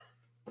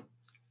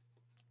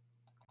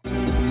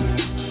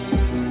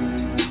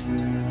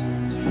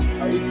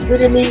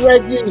kidding me,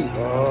 Reggie?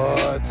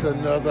 Oh, it's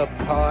another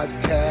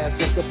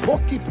podcast of the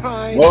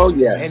Porcupine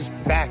yes. and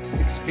Facts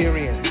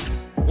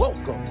Experience.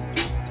 Welcome.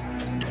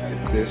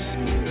 This.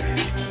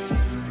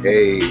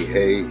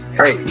 Hey.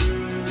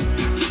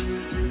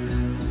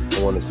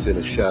 I want to send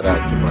a shout out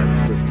to my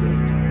sister.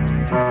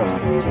 I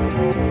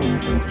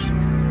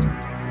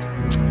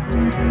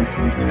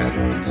had to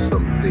do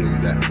something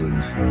that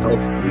was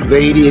health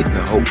related, and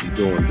I hope you're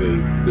doing very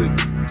good.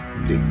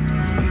 Big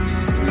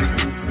peace.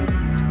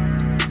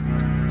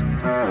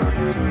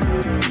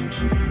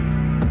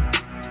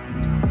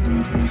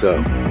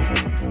 So,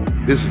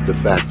 this is the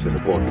Facts in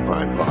the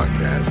Porcupine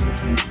podcast.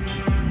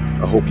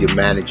 I hope you're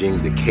managing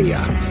the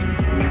chaos.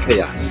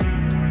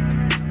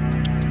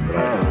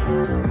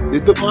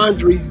 Did the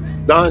laundry,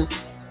 done.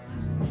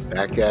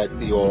 Back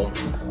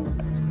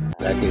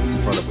in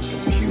front of a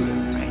computer.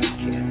 I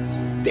can't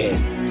stand it.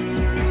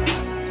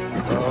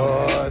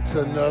 Oh, it's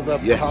another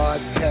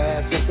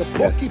podcast of the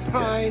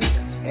Porcupine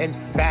and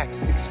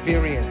Facts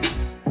Experience.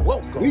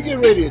 Welcome. We get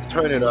ready to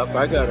turn it up.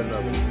 I got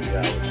another 3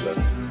 hours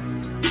left.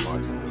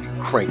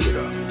 Crank it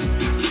up.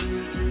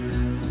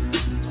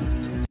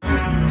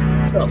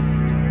 So,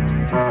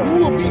 who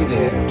will be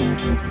there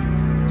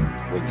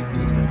when you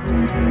need them?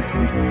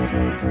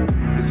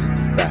 This is the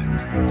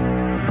Facts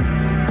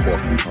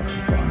Porcupine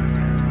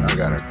Podcast. I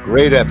got a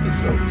great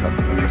episode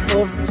coming up.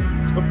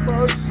 But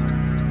first,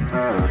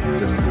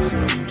 let's do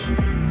something.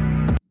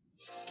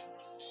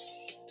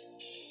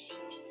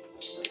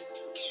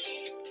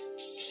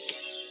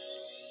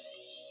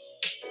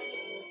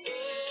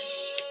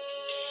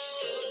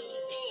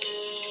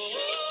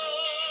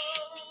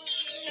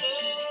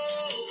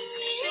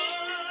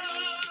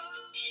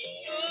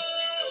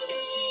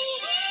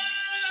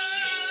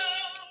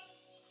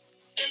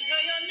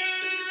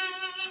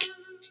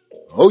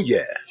 Oh, yeah.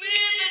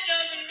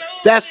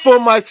 That's for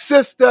my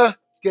sister.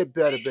 Get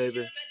better,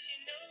 baby.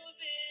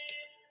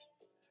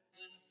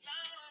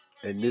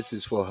 And this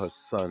is for her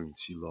son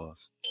she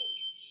lost.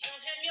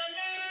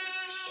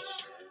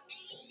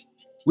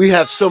 We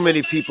have so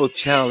many people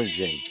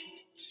challenging.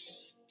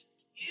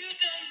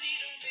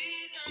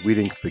 We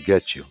didn't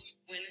forget you.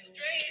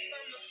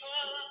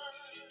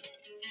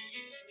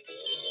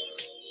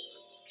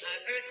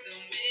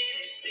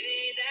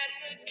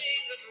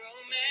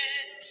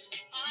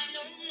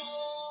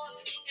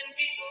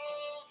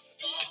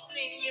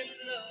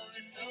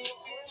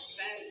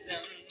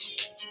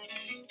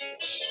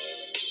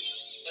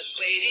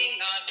 Waiting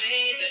all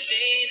day, the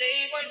day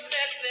they once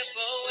let slip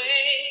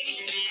away.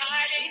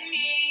 Hiding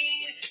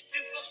need to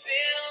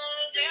fulfill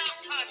their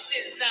heart's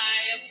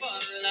desire for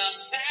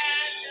love's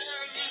passion.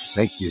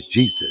 Thank you,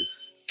 Jesus.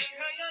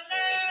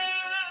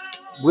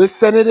 We're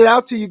sending it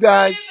out to you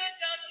guys.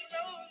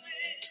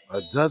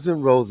 A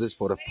dozen roses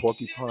for the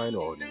Porcupine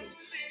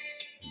audience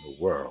in the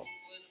world.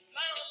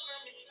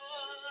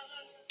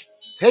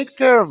 Take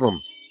care of them.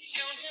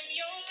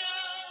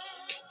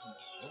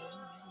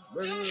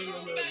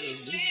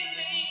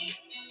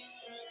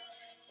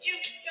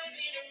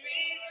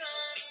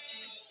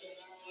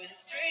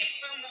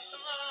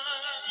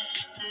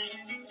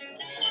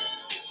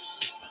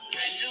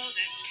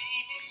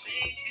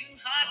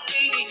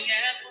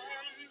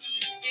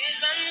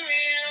 Is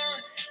unreal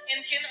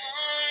and can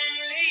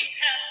only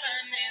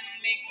happen in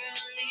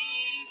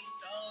make-believe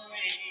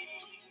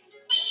stories.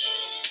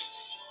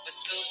 But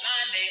so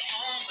blind they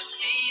all must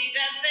be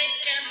that they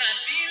cannot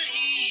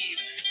believe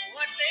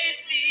what they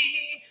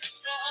see.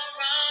 For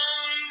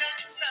around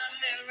us are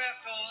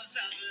miracles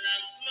of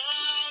love's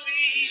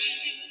glory.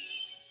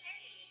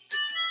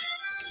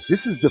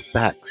 This is the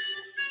Facts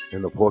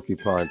in the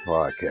Porcupine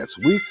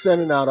Podcast. We're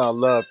sending out our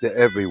love to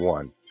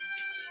everyone.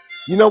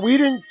 You know, we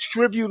didn't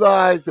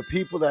trivialize the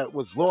people that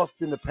was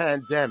lost in the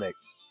pandemic.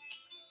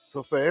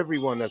 So for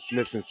everyone that's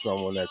missing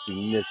someone that you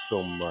miss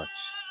so much,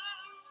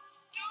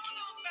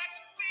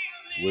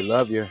 we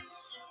love you.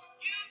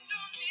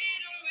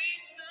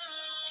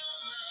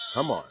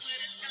 Come on.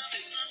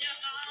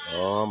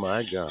 Oh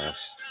my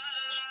gosh.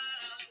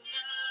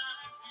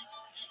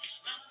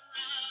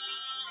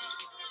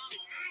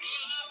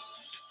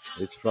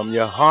 It's from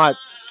your heart.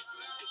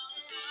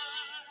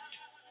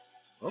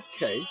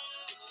 Okay.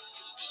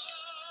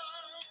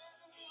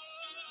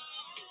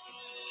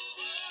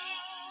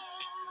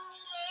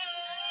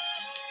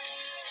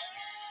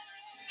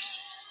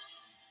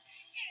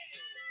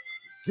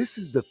 This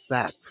is the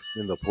Facts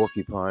in the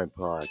Porcupine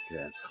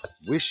Podcast.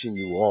 Wishing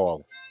you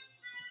all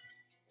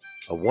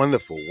a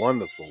wonderful,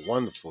 wonderful,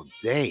 wonderful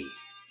day,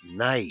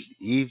 night,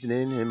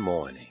 evening, and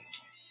morning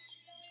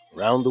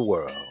around the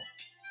world.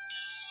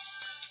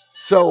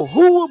 So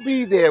who will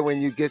be there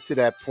when you get to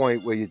that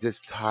point where you're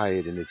just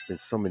tired and it's been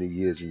so many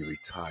years and you're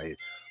retired?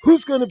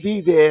 Who's going to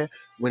be there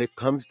when it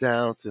comes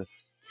down to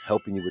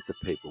helping you with the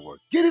paperwork?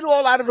 Get it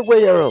all out of the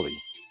way early.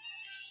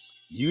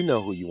 You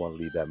know who you want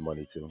to leave that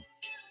money to.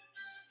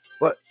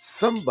 But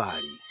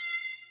somebody,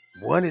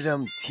 one of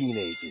them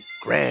teenagers,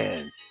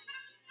 grands,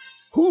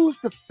 who's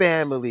the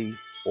family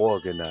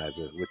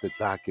organizer with the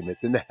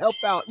documents and the help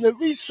out and the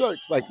research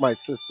like my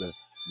sister,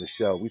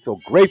 Michelle? We're so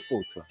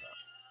grateful to her.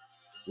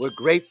 We're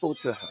grateful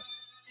to her.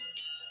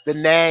 The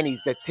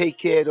nannies that take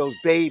care of those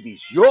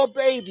babies,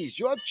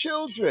 your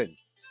children.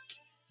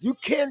 You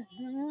can't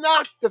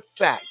knock the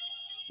fact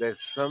that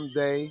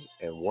someday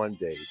and one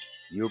day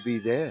you'll be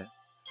there.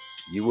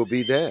 You will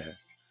be there.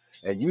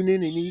 And you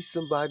need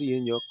somebody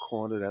in your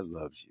corner that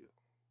loves you.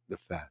 The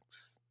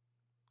facts.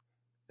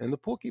 And the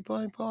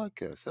Porcupine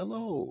Podcast.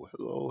 Hello,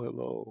 hello,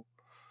 hello.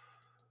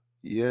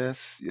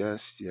 Yes,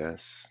 yes,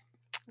 yes.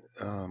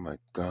 Oh my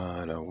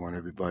God, I want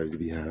everybody to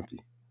be happy.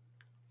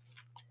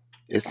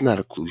 It's not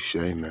a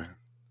cliche, man.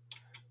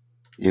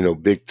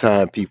 Big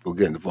time people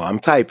getting involved. I'm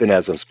typing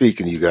as I'm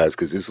speaking to you guys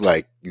because it's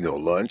like,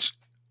 lunch,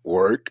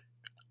 work.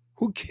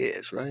 Who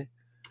cares, right?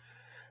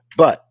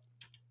 But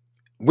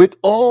with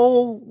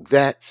all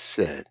that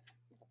said,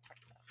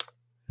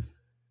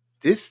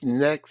 this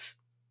next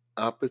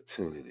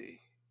opportunity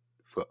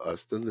for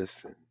us to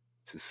listen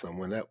to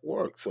someone that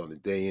works on a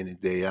day in and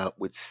day out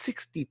with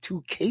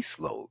 62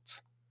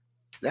 caseloads.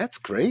 That's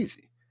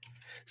crazy.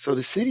 So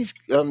the city's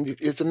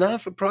it's a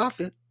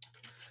non-for-profit.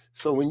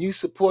 So when you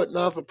support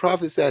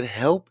non-for-profits that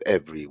help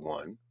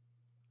everyone,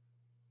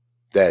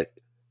 that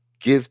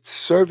give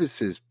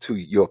services to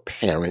your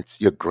parents,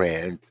 your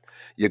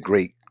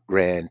great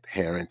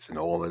grandparents, and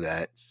all of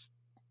that,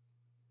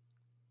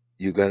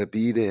 you're gonna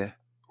be there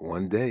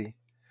one day.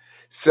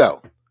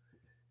 So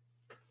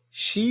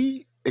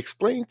she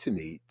explained to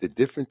me the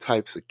different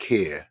types of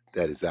care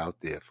that is out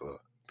there for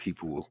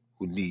people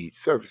who need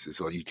services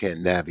or you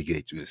can't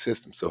navigate through the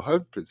system. So her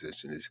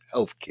position is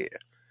healthcare,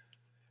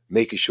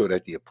 making sure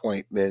that the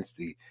appointments,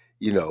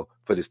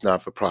 for this non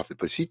for profit.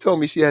 But she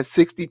told me she has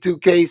 62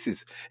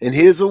 cases. And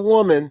here's a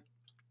woman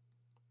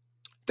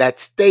that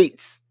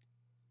states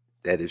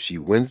that if she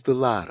wins the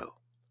lotto,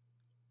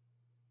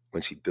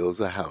 when she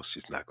builds a house,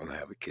 she's not going to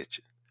have a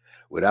kitchen.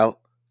 Without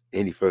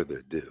any further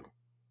ado,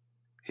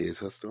 here's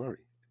her story.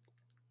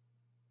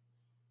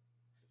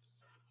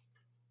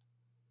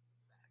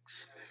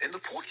 In the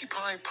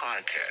Porcupine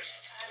Podcast,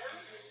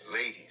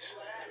 ladies,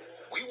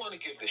 we want to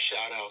give the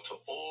shout out to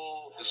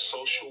all the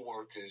social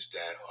workers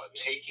that are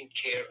taking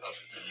care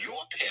of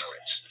your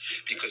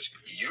parents because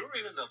you're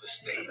in another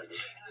state.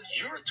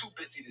 You're too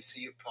busy to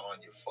see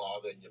upon your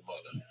father and your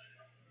mother.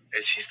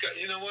 And she's got,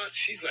 you know what?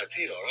 She's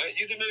Latino, right?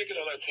 You Dominican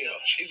or Latino?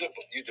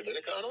 You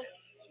Dominicano?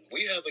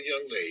 We have a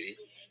young lady,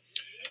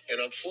 and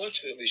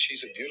unfortunately,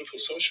 she's a beautiful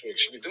social worker.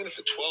 She's been doing it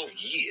for 12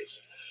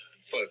 years.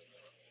 But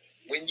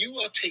when you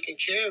are taking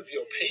care of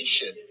your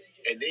patient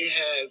and they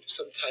have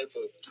some type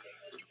of,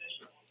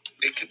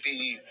 it could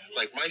be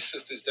like my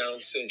sister's Down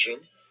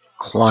syndrome.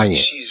 Client.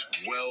 She's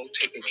well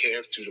taken care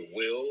of through the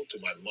will, to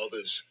my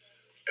mother's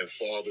and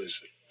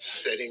father's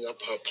setting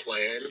up her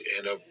plan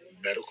and a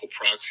medical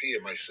proxy,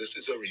 and my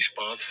sisters are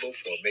responsible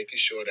for making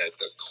sure that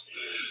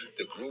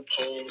the group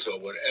homes or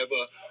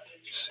whatever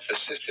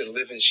assisted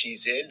living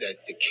she's in,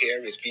 that the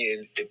care is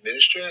being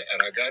administered.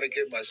 And I got to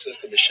give my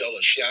sister Michelle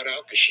a shout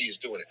out because she's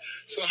doing it.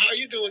 So how are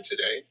you doing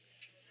today?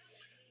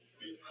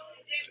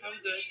 I'm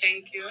good,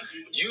 thank you.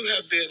 You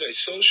have been a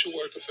social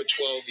worker for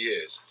 12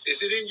 years.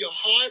 Is it in your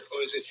heart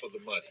or is it for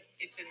the money?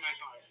 It's in my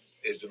heart.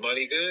 Is the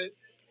money good?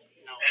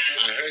 No.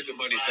 I heard the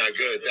money's not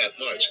good that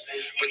much.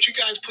 But you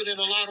guys put in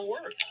a lot of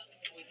work.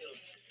 We do.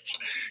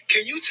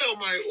 Can you tell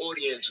my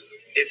audience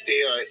if they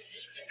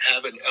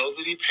have an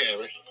elderly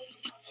parent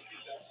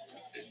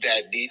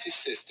that needs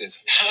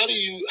assistance, how do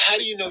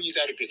you know you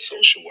got a good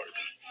social worker?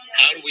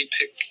 How do we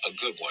pick a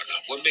good one?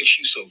 What makes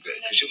you so good?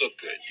 Because you look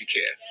good, you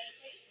care.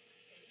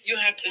 You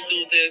have to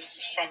do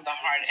this from the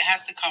heart. It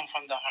has to come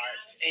from the heart,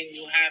 and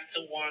you have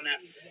to want to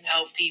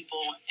help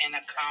people and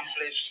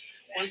accomplish.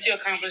 Once you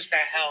accomplish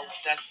that help,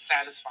 that's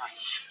satisfying.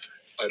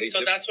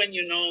 So that's when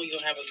you know you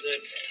have a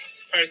good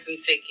person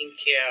taking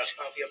care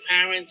of your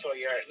parents or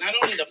your, not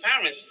only the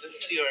parents,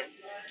 it's your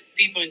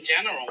people in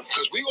general.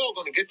 Because we all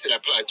going to get to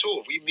that plateau.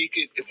 If we make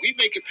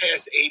it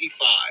past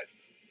 85,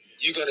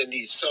 you're going to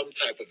need some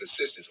type of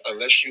assistance,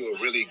 unless you are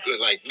really good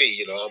like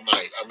me.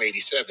 I'm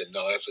 87.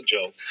 No, that's a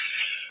joke.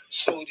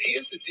 So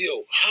here's the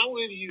deal.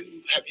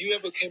 Have you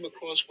ever came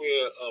across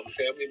where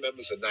family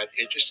members are not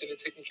interested in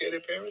taking care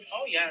of their parents?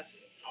 Oh,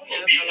 yes. Oh,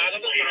 yes, a lot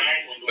of the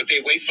time. But they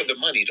wait for the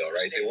money, though,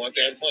 right? They want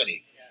that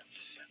money.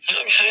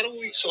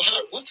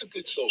 What's a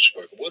good social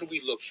worker? What do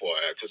we look for?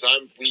 Because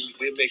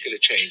we're making a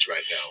change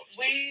right now.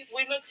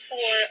 We look for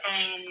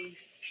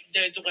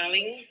their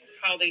dwelling,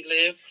 how they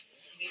live,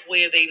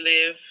 where they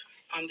live,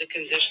 the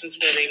conditions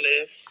where they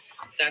live.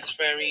 That's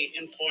very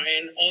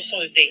important.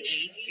 Also, if they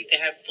eat, if they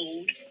have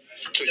food.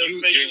 So do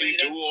you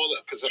do all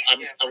that? Because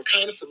I'm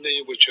kind of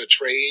familiar with your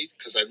trade,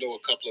 because I know a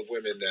couple of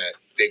women that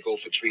they go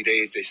for 3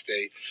 days, they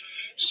stay.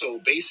 So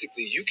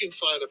basically, you can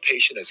find a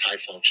patient that's high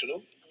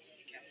functional,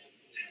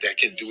 that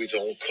can do his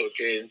own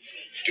cooking.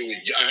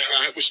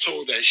 I was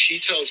told that she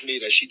tells me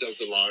that she does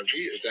the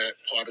laundry. Is that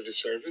part of the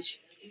service?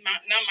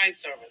 Not my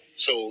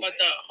service. But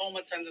the home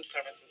attendant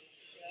services.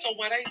 So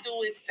what I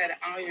do is that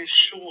I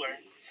assure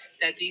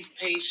that these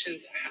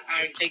patients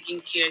are taken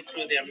care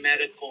through their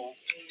medical.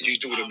 You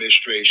do the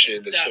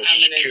administration, the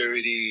social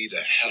security, the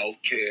health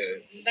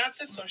care. Not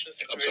the social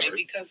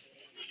security,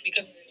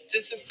 because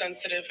this is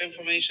sensitive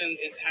information.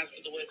 It has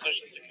to do with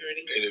Social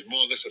Security. And it's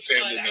more or less a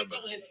family member.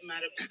 I know his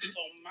medical.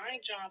 So my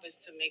job is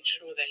to make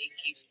sure that he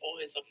keeps all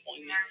his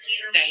appointments,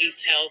 that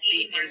he's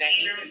healthy, and that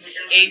he's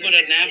able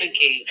to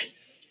navigate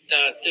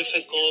the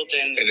difficult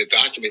and the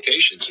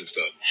documentations and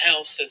stuff.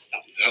 Health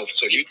system. Health.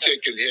 So you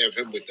taking care of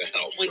him with the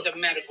health. With the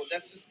medical.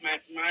 That's just my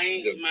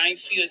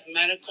field is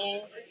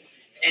medical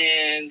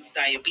and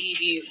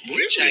diabetes,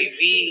 really?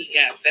 HIV.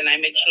 Yes, and I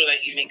make sure that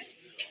he makes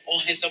all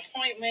his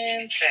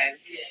appointments and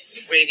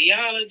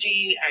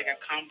radiology. I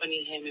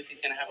accompany him if he's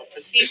gonna have a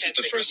procedure. This is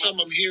the first time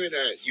I'm hearing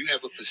that you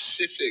have a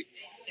specific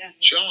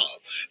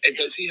job. And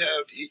does he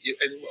have?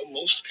 And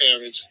most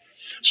parents.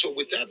 So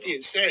with that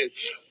being said,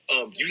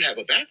 you have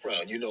a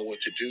background. You know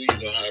what to do. You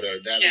know how to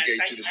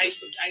navigate through the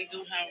systems. I do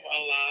have a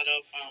lot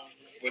of.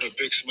 With a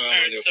big smile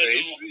on your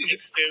face.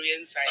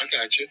 Experience. I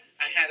got you.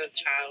 I had a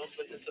child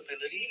with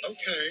disabilities.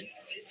 Okay.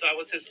 So I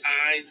was his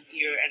eyes,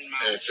 ear, and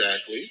mouth.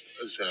 Exactly.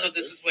 So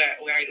this is where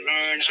I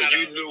learned. So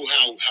you knew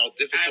how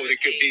difficult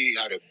it could be,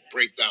 how to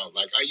break down.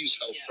 Like I use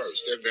health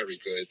first. They're very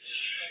good.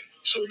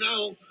 So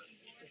now,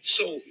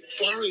 so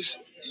far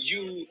as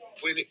you,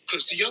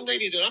 because the young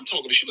lady that I'm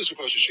talking to, she lives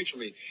across the street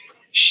from me.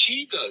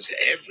 She does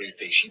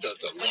everything. She does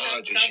the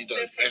laundry.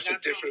 That's a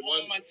different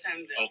one. Home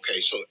attendant. Okay,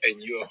 so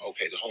and you're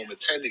okay. The home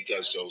attendant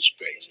does those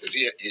things.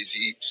 He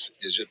doesn't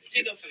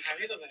need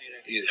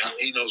it.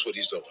 He knows what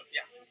he's doing.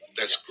 Yeah.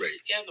 That's great.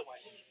 He has a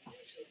wife.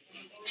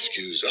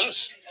 Excuse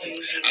us.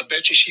 I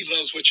bet you she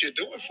loves what you're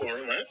doing for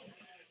her, right?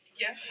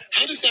 Yes.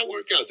 How does that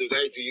work out? Do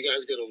you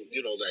guys get a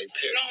like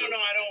pair? No,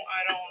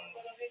 I don't.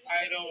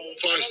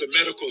 As far as the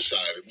medical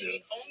side of it. The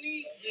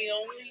only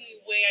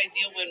way I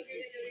deal with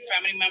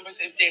family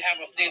members if they're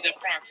the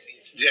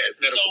proxies. Yeah,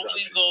 medical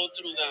proxy. So we go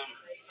through them.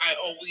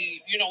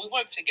 We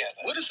work together.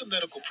 What is a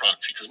medical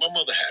proxy? Because my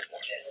mother had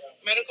one.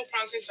 Medical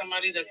proxy is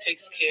somebody that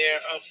takes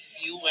care of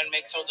you and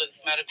makes all the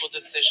medical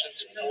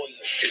decisions for you.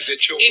 Is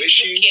it your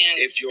wishing?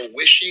 If you're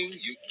wishing,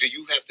 do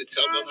you have to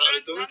tell them how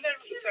to do it? Not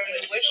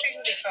necessarily wishing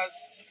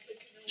because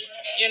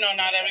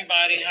not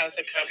everybody has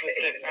the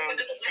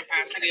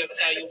capacity of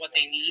tell you what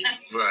they need.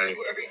 Right.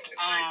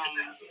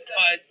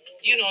 But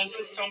it's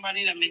just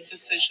somebody that makes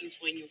decisions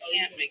when you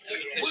can't make the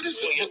decisions. What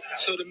is it?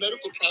 So the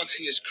medical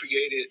proxy is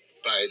created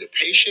by the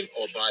patient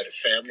or by the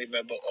family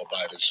member or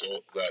by the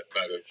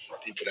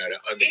people that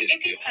are under his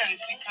care? It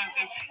depends because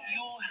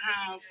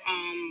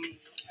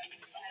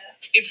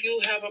if you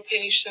have a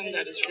patient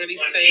that is really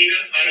sick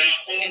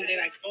and they're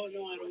like, oh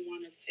no, I don't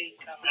want to take.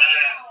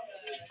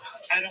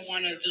 I don't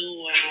want to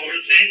do.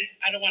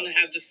 I don't want to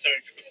have the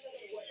surgery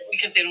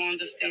because they don't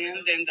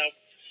understand. Then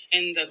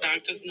the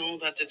doctors know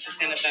that this is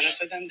going to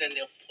benefit them. Then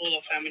they'll pull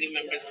a family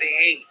member and say,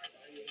 "Hey,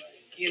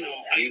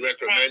 we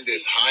recommend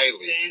this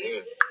highly."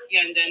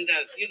 Then, and then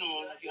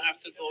you have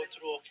to go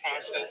through a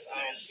process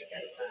of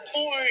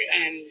court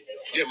and.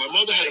 Yeah, my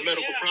mother had a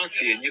medical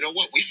proxy, and you know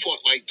what? We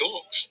fought like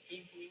dogs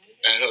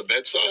at her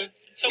bedside.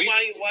 So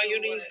why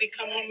you didn't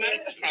become a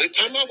medical proxy?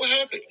 Time out what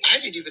happened. I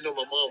didn't even know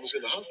my mom was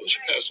in the hospital. She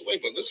passed away.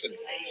 But listen,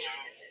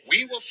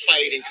 we were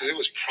fighting because it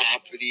was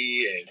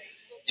property and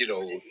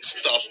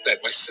stuff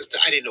that my sister.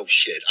 I didn't know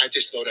shit. I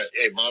just know that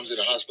hey, mom's in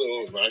the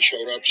hospital. When I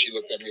showed up, she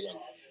looked at me like,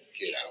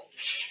 "Get out,"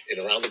 in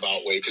a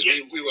roundabout way because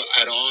we were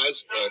at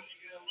odds. But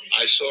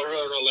I saw her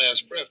on her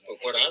last breath. But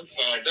what I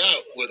found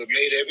out would have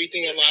made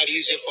everything a lot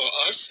easier for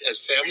us as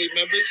family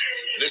members.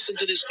 Listen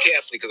to this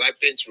carefully because I've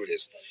been through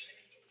this.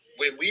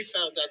 When we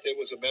found out there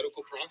was a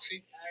medical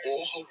proxy,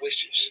 all her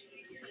wishes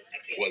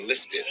were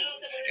listed.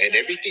 And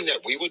everything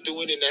that we were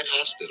doing in that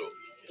hospital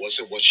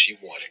wasn't what she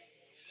wanted.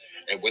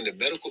 And when the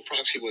medical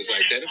proxy was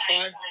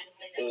identified,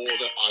 all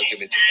the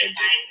arguments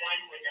ended.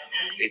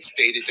 It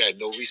stated that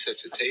no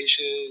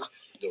resuscitation,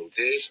 no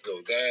this,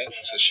 no that.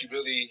 So she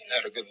really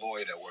had a good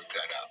lawyer that worked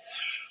that out.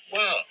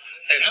 Wow.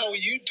 And how are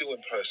you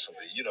doing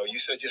personally? You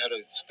said you had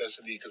a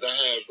special need because I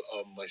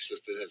have my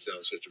sister has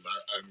Down syndrome.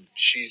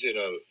 She's in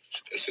a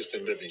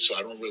assisted living, so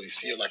I don't really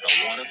see her like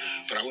I want her.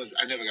 But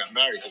I never got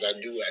married because I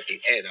knew at the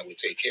end I would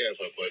take care of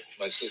her. But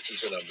my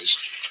sisters and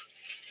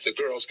the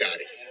girls got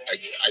it.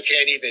 I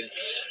can't even.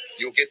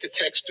 You'll get the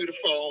text through the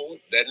phone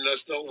letting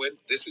us know when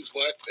this is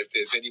what if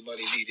there's any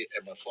money needed.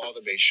 And my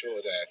father made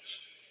sure that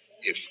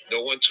if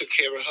no one took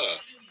care of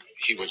her,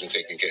 he wasn't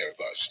taking care of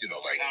us.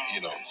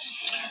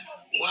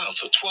 Wow,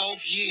 so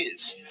 12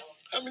 years.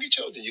 How many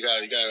children? You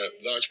got a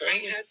large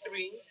family? I had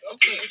three.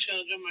 Okay. 3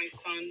 children. My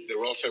son.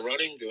 They're off and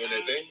running, doing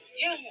their thing?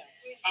 Yeah.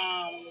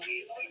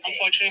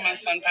 Unfortunately, my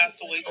son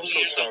passed away 2 years ago.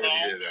 I'm so sorry to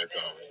hear that,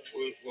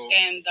 darling.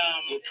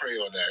 We'll pray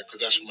on that because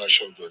that's what my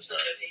show does now.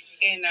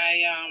 And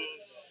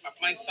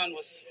my son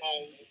was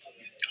home.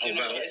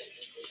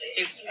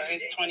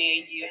 His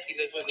 28 years he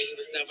lived with me. He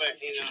was never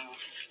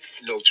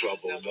no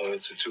trouble, no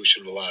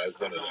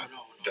institutionalized, none of that.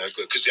 No. That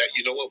good. Because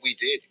you know what we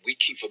did? We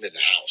keep them in the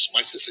house.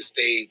 My sister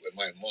stayed with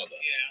my mother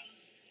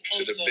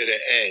to the bitter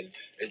end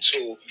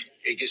until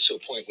it gets to a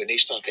point when they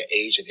start to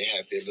age and they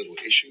have their little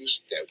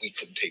issues that we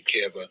couldn't take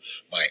care of her.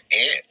 My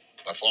aunt,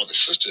 my father's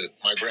sister,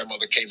 my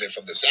grandmother came in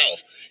from the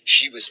South.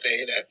 She was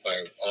staying at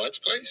my aunt's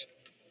place.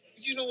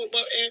 You know what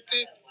my aunt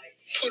did?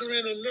 put her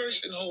in a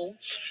nursing home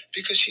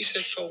because she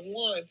said, for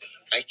one,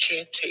 I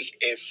can't take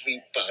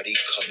everybody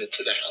coming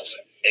to the house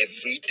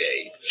every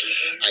day.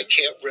 I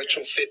can't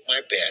retrofit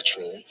my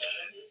bathroom.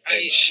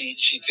 And she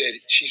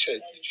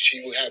said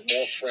she would have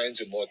more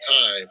friends and more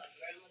time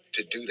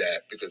to do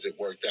that because it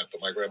worked out.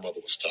 But my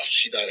grandmother was tough.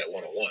 She died at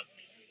 101.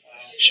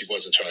 She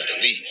wasn't trying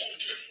to leave.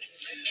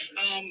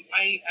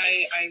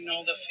 I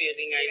know the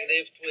feeling. I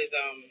lived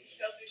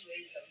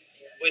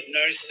with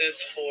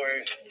nurses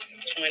for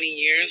 20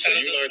 years. So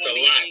you learned a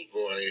lot,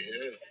 boy.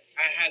 Yeah.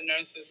 I had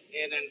nurses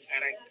in and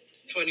like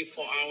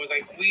 24 hours.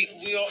 Like we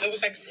all, it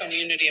was like a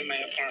community in my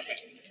apartment.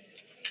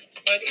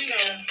 But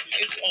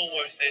it's all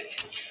worth it.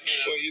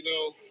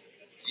 Well,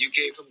 you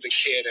gave him the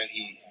care that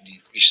he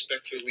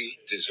respectfully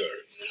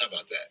deserved. How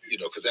about that?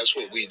 Because that's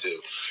what we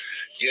do.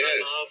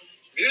 Yeah.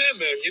 Yeah,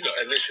 man.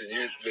 And listen,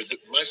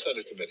 my son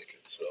is Dominican,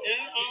 so.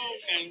 Yeah, oh,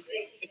 okay.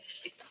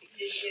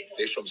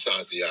 They from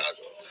Santiago.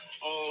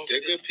 Oh,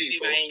 they're good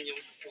people.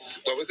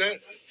 Cibaeño. What was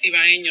that?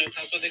 Cibaeño,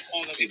 that's what they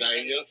call them.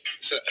 Cibaeño.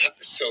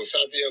 So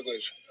Santiago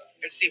is.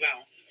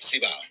 Cibao.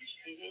 Cibao.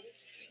 Mm-hmm.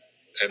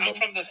 And I'm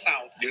from the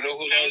south. You know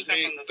who loves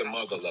me? The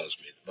mother loves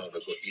me. The mother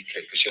go eat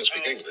cake because she don't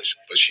speak English,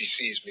 but she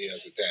sees me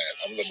as a dad.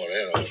 I'm the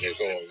moreno, and it's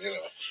all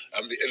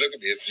look at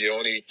me. It's the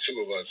only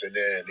two of us, and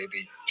then they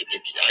be.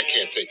 I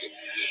can't take it.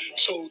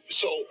 So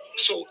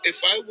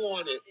if I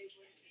wanted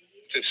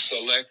to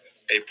select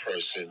a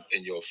person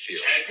in your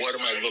field, what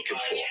am I looking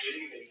for?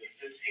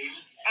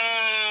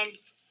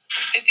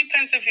 It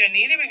depends if you're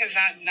needed because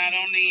not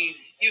only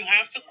you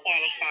have to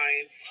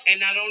qualify and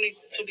not only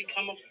to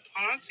become a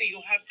party, you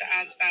have to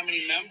ask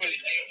family members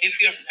if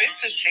you're fit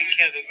to take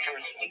care of this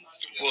person.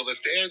 Well,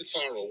 if they're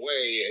far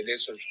away and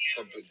there's some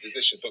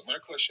position, but my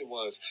question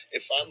was,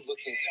 if I'm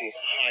looking to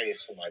hire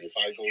somebody, if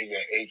I go to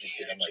your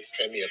agency and I'm like,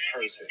 send me a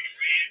person,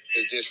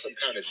 is there some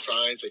kind of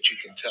signs that you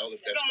can tell if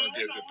that's going to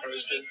be a good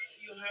person?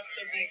 You have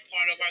to be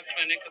part of our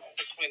clinic because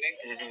it's a clinic.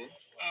 Mm-hmm.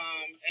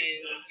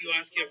 And you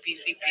ask your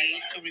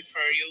PCP to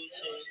refer you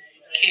to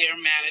care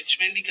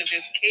management because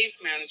there's case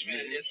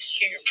management and there's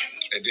care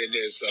management. And then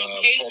there's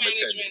home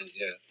attendant.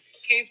 Yeah.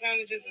 Case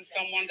managers is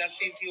someone that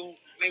sees you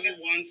maybe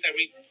once a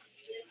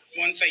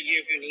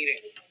year if you need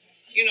it.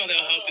 They'll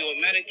help you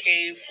with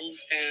Medicaid, food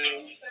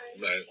stamps,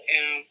 right,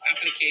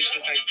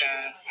 applications like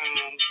that.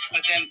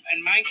 But then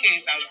in my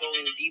case, I'll go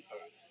in deeper.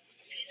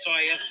 So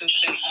I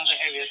assist in other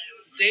areas.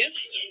 This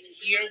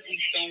here, we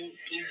don't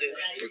do this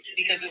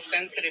because it's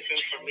sensitive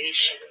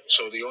information.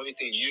 So the only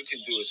thing you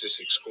can do is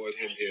just escort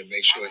him here,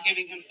 make sure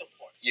giving him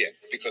support. Yeah,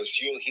 because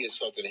you'll hear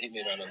something that he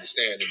may not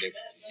understand, and if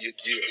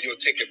you'll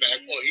take it back,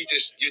 or you're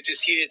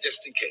just here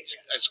just in case.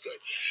 That's good.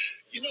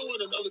 You know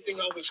what? Another thing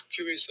I was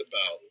curious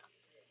about.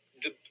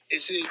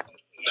 Is it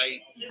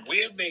like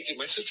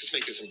my sister's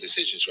making some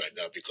decisions right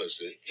now because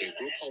the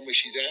group home where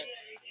she's at,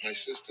 my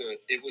sister,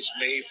 it was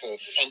made for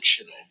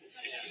functional.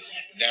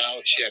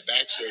 Now she had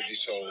back surgery,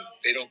 so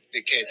they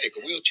can't take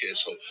a wheelchair.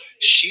 So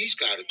she's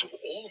got to do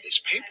all this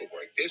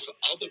paperwork. There's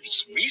other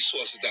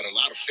resources that a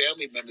lot of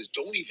family members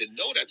don't even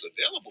know that's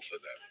available for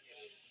them.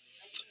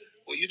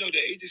 Well,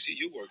 the agency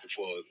you're working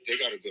for, they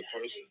got a good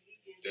person.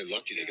 They're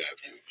lucky they got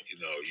you.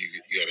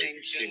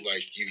 You seem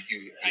like you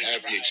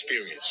have the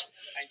experience.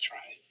 I try.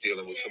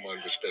 Dealing with someone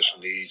with special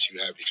needs, you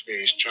have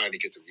experience trying to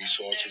get the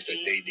resources that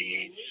they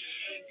need.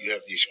 You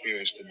have the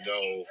experience to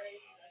know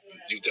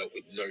you dealt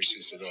with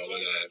nurses and all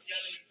of that.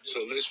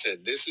 So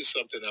listen, this is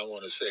something I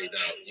want to say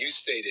now. You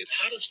stated,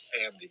 how does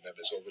family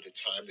members over the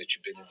time that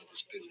you've been into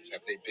this business,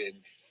 have they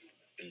been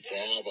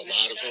involved, a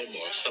lot of them,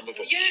 or some of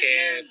them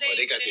can't, or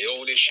they got their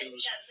own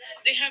issues?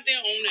 They have their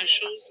own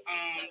issues.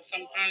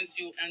 Sometimes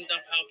you end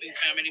up helping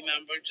family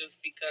members just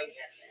because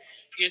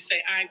you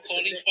say, I'm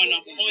calling for an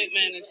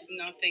appointment. It's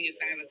nothing. It's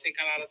not going to take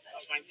a lot of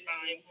my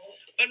time.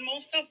 But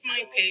most of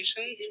my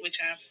patients, which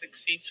I have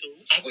 62.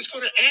 I was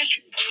going to ask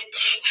you,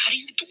 how do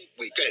you do it?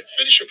 Wait, go ahead.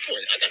 Finish your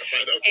point. I got to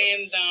find out.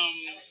 And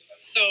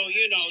so,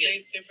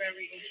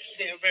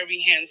 they're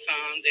very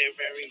hands-on. They're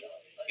very,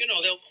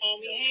 they'll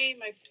call me, hey,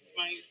 my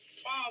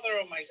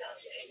father or my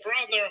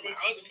brother or my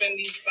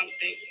husband needs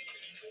something.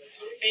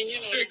 And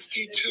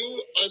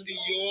 62 under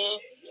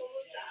your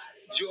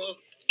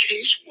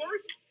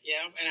casework?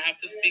 Yeah, and I have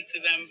to speak to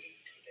them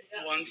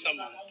once a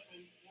month.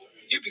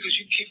 Yeah, because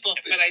you keep up.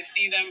 But I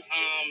see them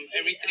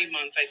every 3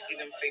 months. I see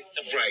them face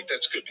to face. Right,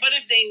 that's good. But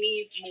if they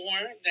need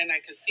more, then I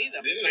can see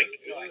them. It's like,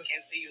 I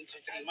can't see you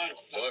until 3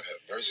 months. Lord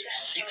have mercy.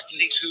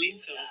 62?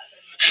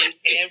 And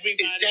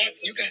everybody. Is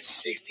that, you got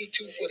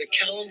 62 for the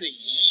calendar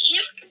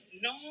year?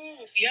 No,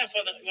 yeah,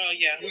 yeah. Well,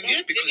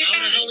 yeah, because how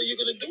the hell are you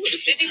going to do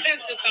it? It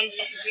depends, because some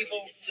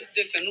people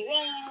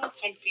disenroll,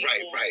 some people...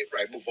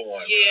 Right, move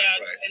on. Yeah,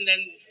 right. And then...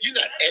 You're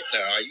not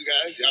Aetna, are you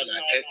guys? Y'all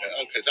not Aetna.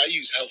 Oh, because I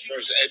use Health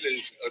First,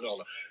 Aetna's and all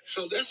that.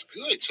 So that's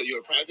good. So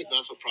you're a private,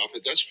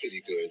 not-for-profit. That's pretty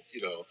good.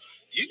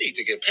 You need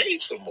to get paid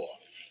some more.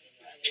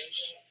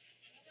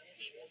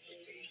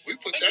 We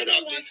put that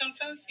out there.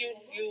 Sometimes you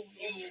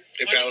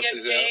it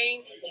balances out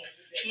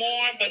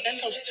more, but then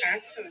those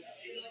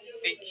taxes,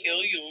 they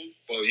kill you.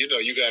 Well, you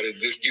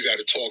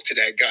gotta talk to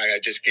that guy I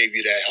just gave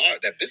you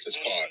that business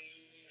card.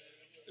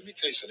 Let me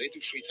tell you something. They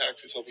do free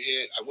taxes over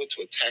here. I went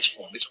to a tax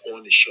form. It's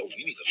on the show.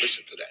 You need to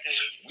listen to that.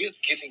 We're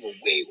giving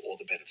away all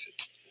the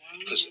benefits.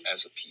 Because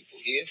as a people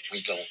here,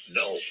 we don't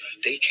know.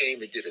 They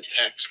came and did a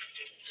tax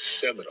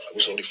seminar. It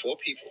was only 4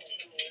 people.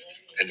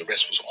 And the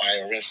rest was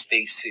IRS,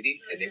 state, city.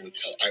 And they would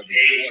tell, I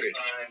recorded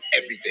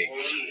everything.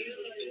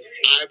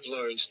 I've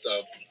learned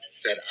stuff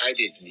that I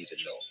didn't even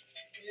know.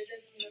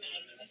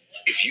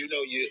 If you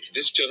know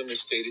this gentleman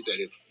stated that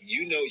if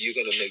you know you're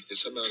going to make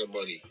this amount of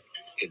money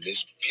in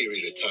this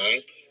period of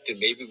time, then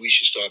maybe we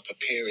should start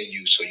preparing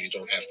you so you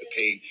don't have to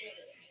pay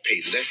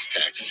less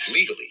taxes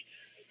legally.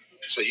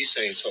 So he's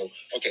saying,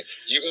 okay,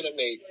 you're going to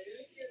make,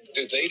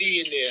 the lady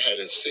in there had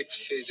a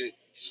six-figure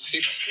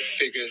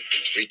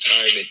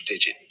retirement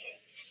digit.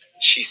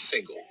 She's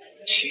single.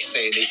 She's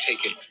saying they're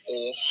taking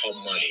all her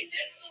money.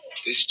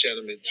 This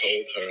gentleman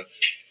told her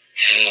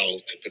how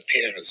to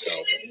prepare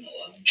herself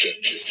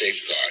to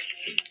safeguard.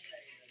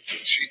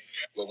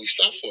 Well, we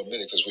stopped for a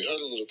minute because we heard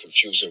a little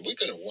confusion. We're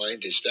going to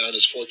wind this down.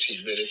 It's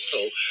 14 minutes. So,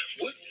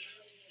 what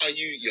are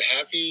you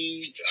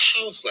happy?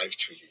 How's life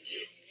treating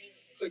you?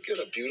 Look at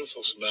a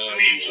beautiful smile.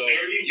 So,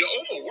 you're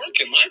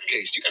overworking my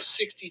case. You got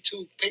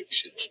 62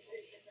 patients.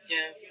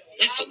 Yes.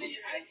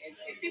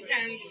 It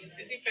depends.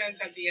 It depends.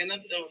 At the end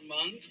of the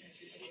month,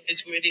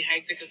 it's really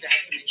hectic because I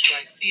have to make sure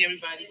I see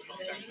everybody,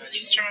 close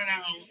everybody's chart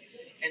out.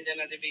 And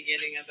then at the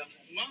beginning of the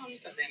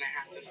month, and then I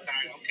have to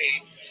start, okay,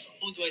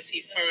 who do I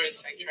see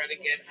first? I try to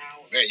get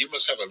out. Man, you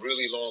must have a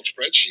really long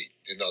spreadsheet,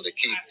 to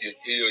keep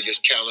your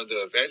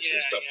calendar events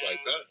and stuff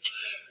like that.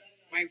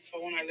 My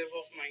phone, I live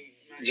off my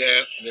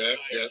yeah.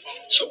 phone.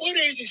 So what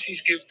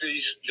agencies give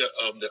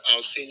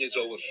our seniors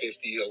over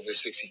 50, over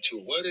 62?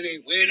 Where do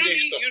they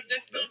start?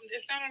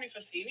 It's not only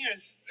for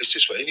seniors. It's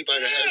just for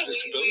anybody that has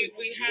disability.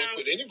 We work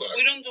with anybody.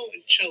 We don't do it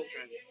with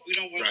children. We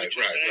don't work with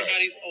children.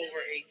 Everybody's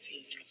over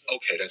 18.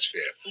 Okay, that's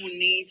fair. Who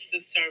needs the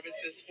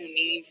services, who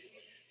needs,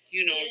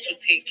 to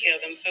take care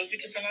of themselves,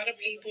 because a lot of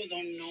people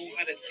don't know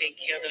how to take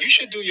care of themselves. You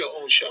should do your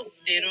own show.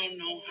 They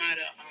don't know how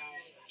to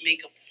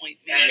make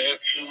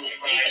appointments. They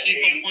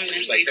keep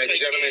appointments. Like that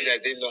gentleman that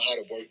didn't know how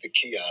to work the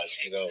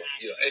kiosk, and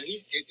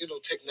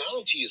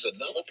technology is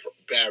another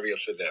barrier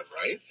for them,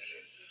 right?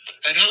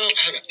 And how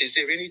is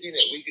there anything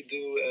that we could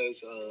do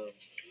as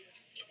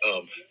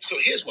so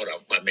here's my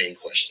main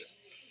question.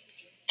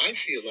 I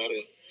see a lot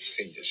of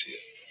seniors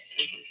here,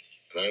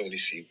 and I only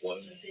see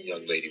one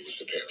young lady with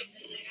the parent,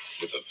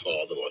 with a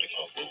father or the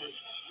uncle.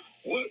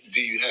 What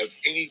do you have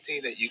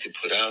anything that you can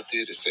put out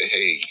there to say,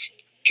 hey,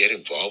 get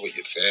involved with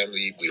your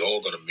family? We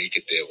all gonna make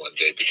it there one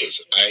day,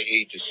 because I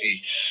hate to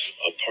see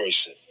a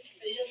person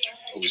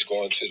who is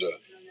going to the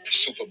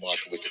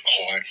supermarket with the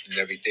cart and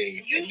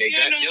everything, and they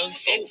got young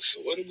folks.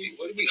 What do we?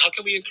 How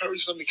can we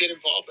encourage them to get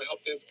involved and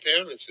help their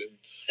parents?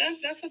 And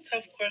that's a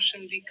tough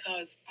question,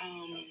 because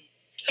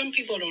some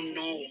people don't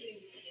know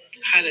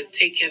how to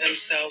take care of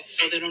themselves,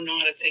 so they don't know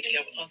how to take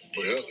care of other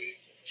people. Really?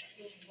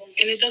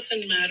 And it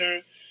doesn't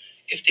matter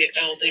if they're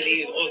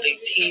elderly or they're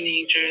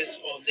teenagers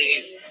or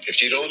they.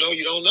 If you don't know,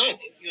 you don't know.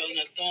 If you're an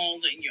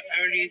adult in your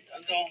early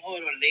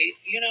adulthood or late,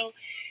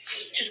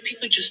 just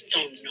people just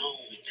don't know.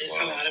 There's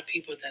a lot of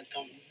people that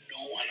don't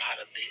know a lot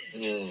of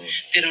things.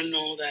 They don't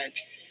know that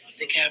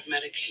they can have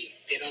Medicaid.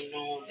 They don't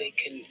know they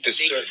can make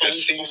phone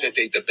calls.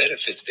 The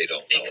benefits they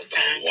don't know.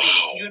 Exactly.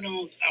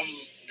 Wow.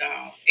 The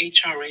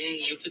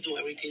HRA, you could do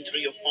everything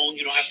through your phone.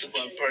 You don't have to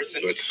go in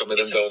person. But some of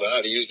them don't know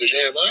how to use the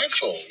damn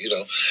iPhone.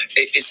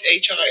 Is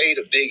HRA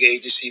the big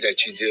agency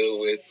that you deal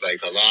with,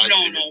 like a lot?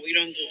 No, we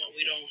don't do it.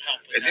 We don't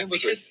help with that.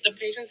 Because the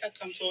patients that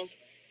come to us,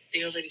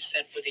 they already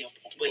set with their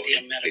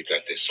medical. They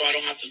got this. So I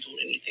don't have to do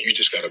anything. You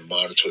just got to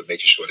monitor it,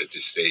 making sure that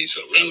this stays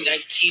relevant. And I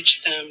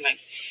teach them, like,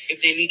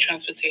 if they need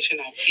transportation,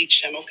 I'll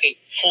teach them, okay,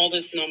 call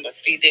this number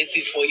 3 days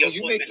before your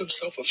appointment. You make them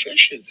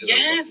self-efficient.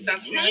 Yes,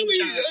 that's my job. I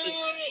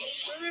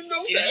didn't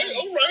know that.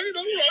 All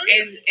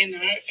right. And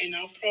in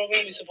our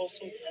program, we're supposed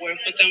to work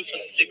with them for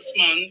 6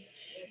 months.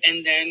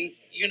 And then,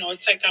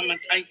 it's like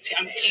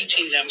I'm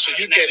teaching them. So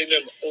you're getting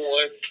them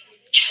on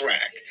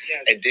track.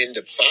 Yes. And then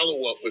the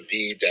follow-up would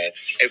be that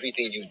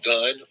everything you've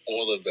done,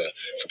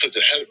 because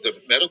the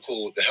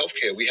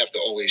healthcare, we have to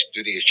always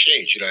do the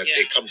exchange. If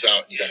it comes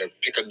out, you got to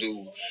pick a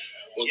new.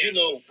 Well,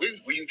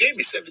 you gave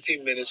me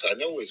 17 minutes. I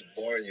know it's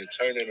boring. You're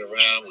turning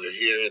around. We're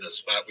here in a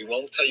spot. We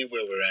won't tell you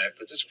where we're at,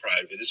 because it's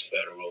private. It's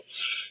federal.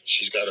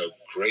 She's got a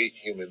great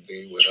human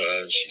being with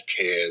her, and she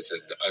cares.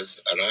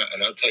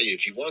 And I'll tell you,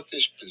 if you want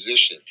this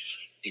position,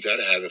 you got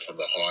to have it from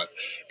the heart.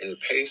 And it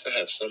pays to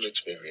have some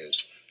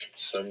experience,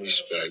 some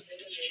respect,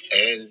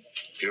 and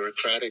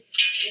bureaucratic.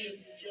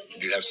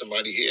 You have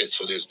somebody here.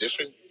 So there's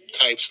different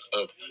types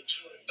of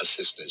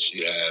assistance.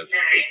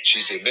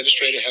 She's the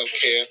administrator of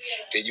healthcare,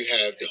 then you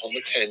have the home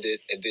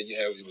attendant, and then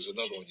there was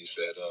another one you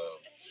said.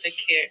 The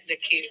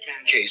case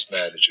manager. Case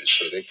managers.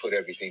 So they put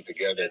everything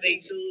together. They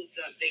do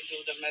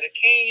the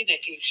Medicaid, the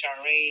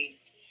HRA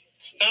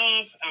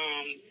stuff,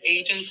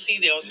 agency.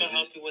 They also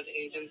help you with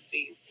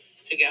agencies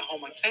to get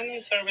home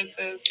attendant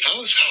services.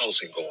 How is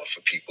housing going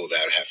for people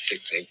that have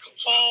fixed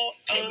incomes? Well,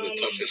 one of the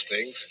toughest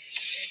things.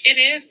 It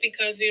is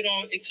because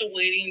it's a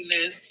waiting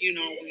list.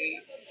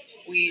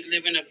 We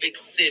live in a big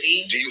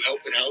city. Do you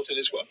help with housing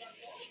as well?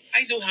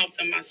 I do help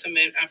them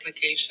submit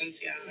applications.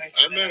 Yeah,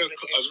 I met a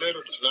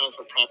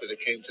non-for-profit that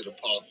came to the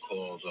park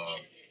called.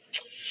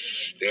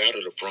 They're out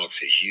of the Bronx.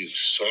 They're huge.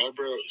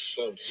 Sarbor,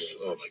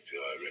 oh my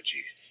God,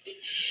 Reggie.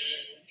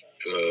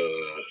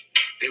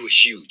 They were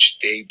huge.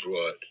 They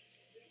brought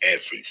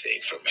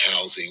everything from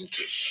housing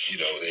to,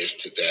 this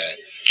to that.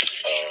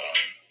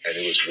 And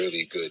it was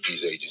really good,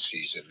 these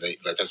agencies. And they,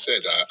 like I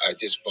said, I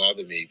just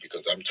bother me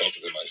because I'm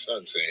talking to my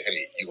son saying,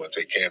 hey, you want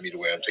to take care of me the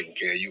way I'm taking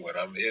care of you when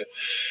I'm here?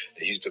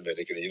 And he's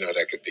Dominican, and you know how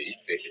that could be.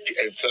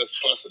 And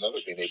plus another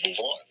thing, they move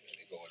on. And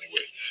they go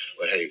anywhere.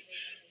 But hey,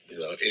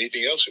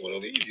 anything else you want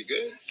to leave? You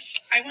good?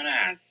 I want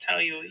to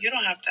tell you, you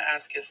don't have to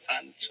ask your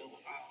son to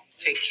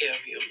take care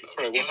of you.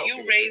 All right, well, if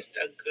you raised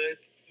a good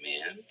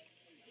man,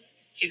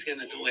 he's going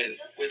to do it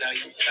without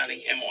you telling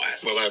him or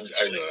asking. Well,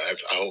 I know.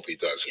 I hope he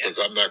does, because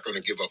I'm not going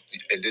to give up.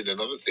 And then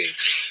another thing,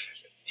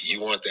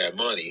 you want that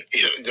money.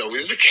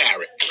 There's a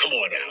carrot. Come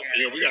on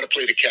now. We got to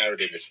play the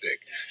carrot in the stick.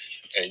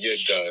 And you're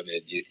done,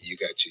 and you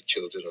got your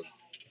children a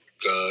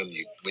gun.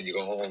 When you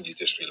go home, you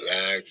just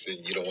relax, and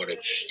you don't want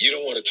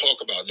to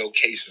talk about no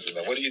cases.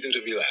 And what do you do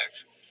to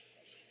relax?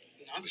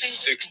 Nothing. With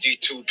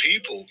 62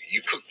 people,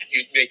 you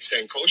make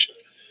Sankosha.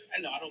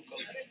 I don't cook.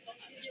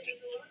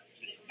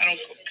 I don't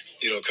cook.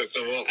 You don't cook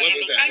no more? What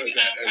was that?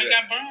 I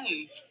got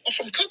burned. Oh,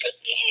 from cooking?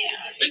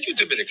 Yeah. Man, you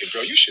Dominican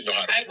girl. You should know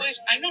how to cook.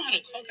 I know how to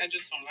cook. I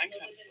just don't like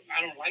it.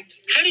 I don't like to.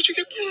 How did you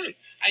get burned?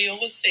 I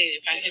always say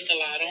if I hit the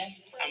lotto,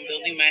 I'm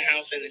building my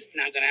house and it's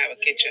not going to have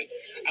a kitchen.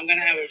 I'm going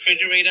to have a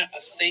refrigerator,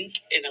 a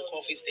sink, and a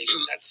coffee station.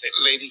 That's it.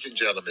 Ladies and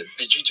gentlemen,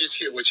 did you just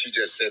hear what she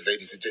just said,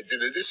 ladies and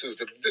gentlemen? This is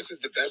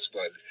the best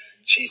one.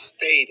 She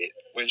stated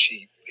when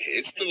she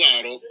hits the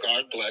lotto,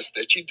 God bless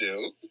that you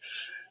do,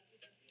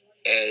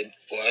 and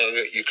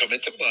you come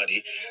into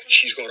money,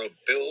 she's going to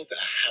build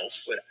a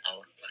house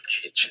without a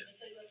kitchen.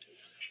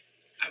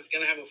 I was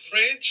going to have a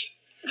fridge,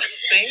 a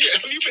sink.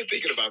 Have you been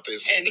thinking about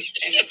this? And a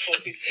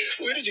coffee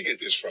station. Where did you get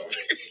this from? I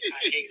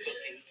hate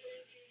cooking.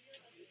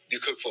 You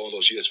cooked for all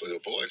those years for the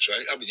boys,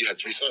 right? I mean, you had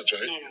 3 sons,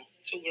 right? No,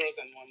 2 girls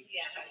and 1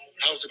 son.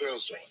 How's the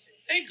girls doing?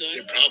 They're good.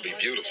 They're probably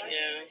beautiful.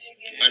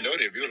 Yeah. I know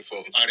they're beautiful.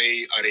 Are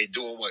they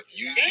doing what?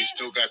 You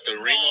still got the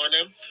ring on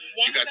them?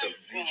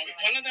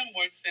 One of them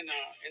works in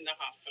the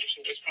hospital.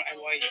 She works for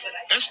NYU.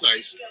 That's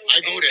nice.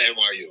 I go to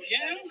NYU.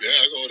 Yeah. Yeah,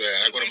 I go there.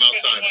 I go to Mount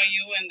Sinai.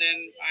 NYU, and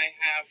then I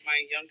have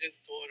my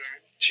youngest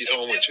daughter. She's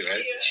home with you,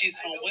 right? She's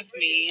home with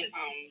me.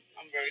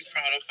 I'm very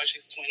proud of her.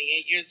 She's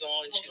 28 years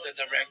old, and she's a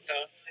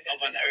director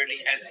of an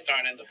early Head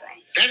Start in the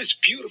Bronx. That is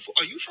beautiful.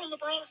 Are you from the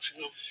Bronx?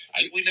 No,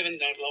 we live in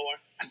the Lower.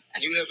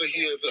 You ever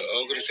hear of the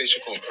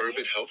organization called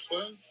Urban Health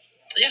Club?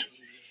 Yeah.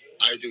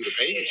 I do the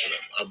painting for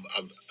them.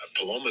 I'm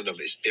Paloma and them.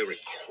 They're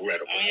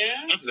incredible. Oh,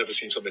 yeah? I've never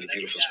seen so many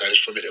beautiful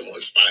Spanish women in one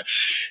spot.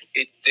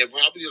 They're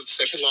probably the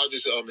second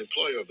largest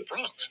employer of the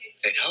Bronx.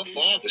 And her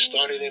father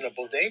started in a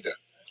bodega.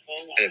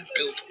 And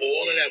built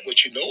all of that,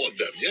 what you know of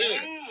them. Yeah.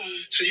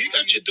 So you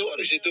got your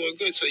daughters, you're doing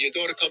good. So your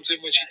daughter comes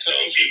in when she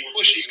tells you,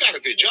 well, she's got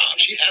a good job.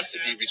 She has to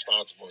be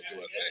responsible and do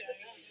her thing.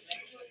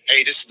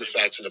 Hey, this is the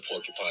Facts in the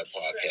Porcupine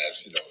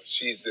podcast.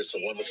 She's just a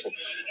wonderful.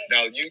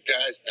 Now, you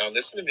guys,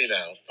 listen to me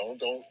now.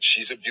 Don't.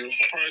 She's a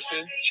beautiful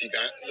person. She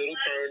got a little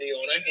Bernie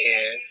on her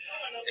hand,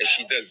 and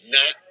she does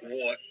not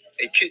want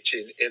a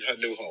kitchen in her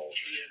new home.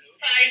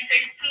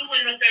 562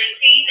 and the 13.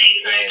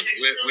 Well,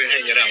 we're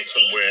hanging out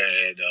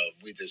somewhere, and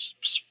we just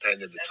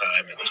spending the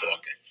time and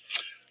talking.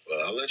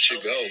 Well, I'll let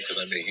you go because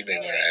he may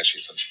want to ask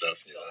you some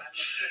stuff.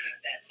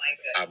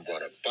 I'm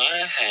going to buy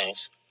a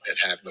house and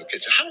have no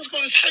kitchen. How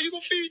you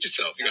gonna feed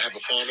yourself? You gonna have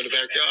a farm in the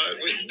backyard?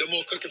 No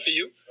more cooking for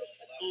you?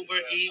 Uber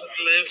Eats,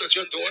 Lyft. Does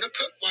your daughter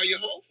cook while you're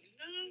home?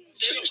 No.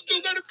 So you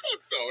still gotta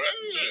cook though,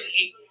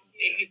 right?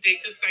 They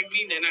just like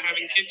me. They're not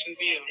having kitchens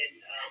here.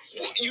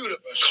 Well,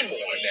 come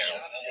on now.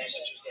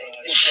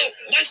 Well,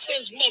 my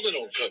son's mother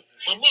don't cook.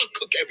 My mom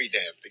cook every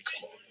damn thing.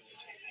 Come on.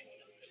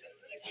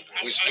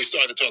 We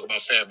started to talk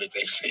about family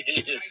things. I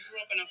grew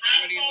up in a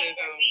family with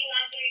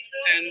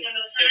 10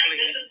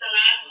 siblings.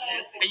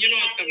 And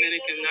it's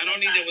Dominican. Not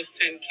only there was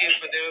 10 kids,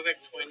 but there was like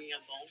 20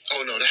 adults.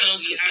 Oh, no, the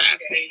house was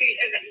packed.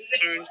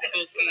 Turned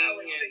cooking.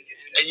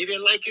 And you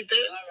didn't like it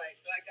then?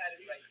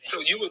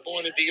 So you were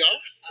born in DR?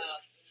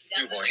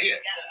 You were born here?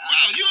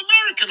 Wow, you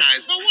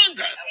Americanized. No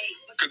wonder.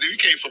 Because if you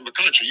came from the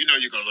country, you're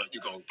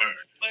gonna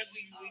burn. But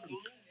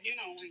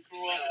we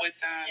grew up with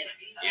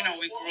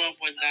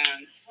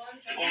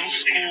old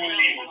school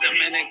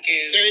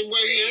Dominican. Same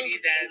way, yeah.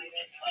 That,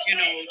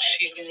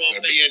 she grew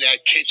up be in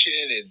that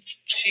kitchen and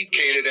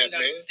cater that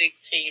man.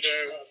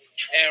 Dictator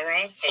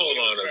era. So hold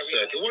on a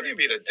second. What do you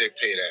mean a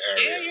dictator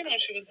era? Yeah,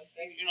 she was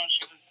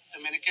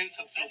Dominican,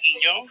 so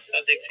Trujillo,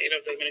 the dictator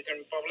of the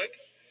Dominican Republic.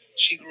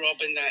 She grew up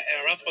in that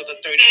era for the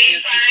 30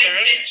 years he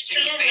served. She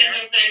was there.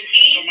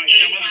 So my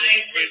grandmother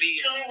was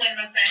really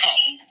tough.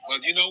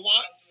 Well, you know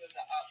what?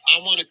 I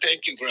want to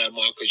thank you,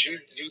 Grandma, because you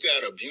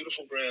got a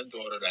beautiful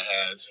granddaughter that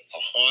has a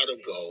heart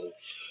of gold.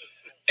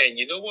 And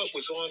you know what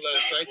was on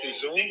last night? The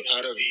Zoom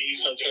out of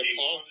Sunset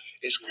Park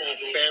is called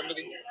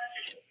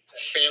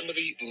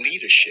Family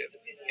Leadership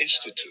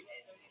Institute.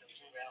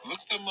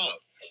 Look them up.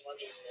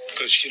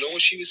 Because you know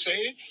what she was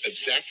saying?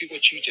 Exactly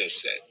what you just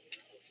said.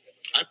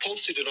 I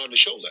posted it on the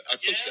show.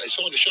 It's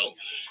on the show.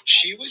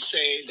 She was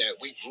saying that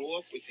we grew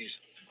up with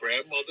these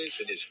grandmothers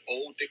and this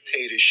old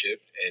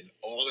dictatorship and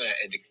all of that,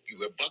 and you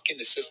were bucking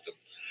the system.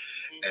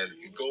 And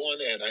you go on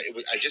there, and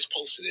I just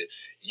posted it.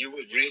 You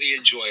would really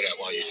enjoy that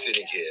while you're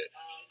sitting here.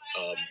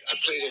 I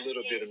played a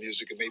little bit of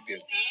music. It may be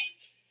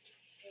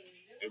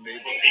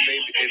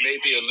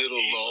a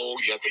little low.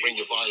 You have to bring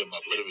your volume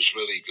up, but it was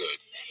really good.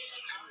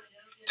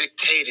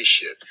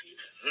 Dictatorship.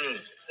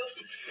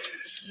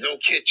 No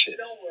kitchen.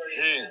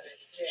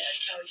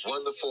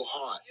 Wonderful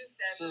heart.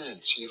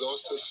 She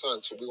lost her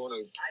son, so we want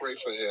to pray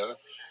for her.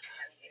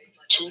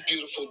 2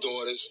 beautiful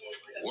daughters.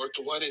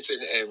 One is in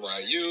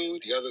NYU,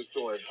 the other's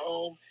doing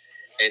home.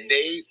 And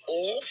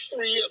all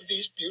 3 of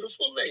these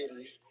beautiful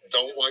ladies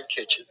don't want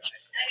kitchens.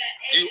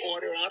 You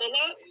order out a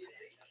lot?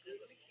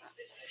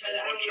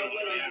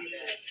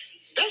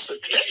 That's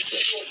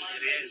expensive.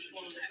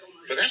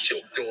 But that's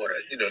your daughter.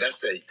 That's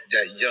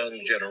that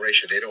young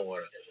generation. They don't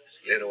want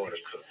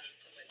to cook.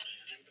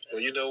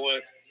 Well, you know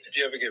what? If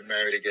you ever get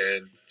married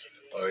again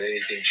or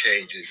anything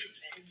changes,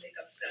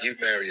 you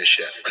marry a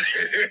chef.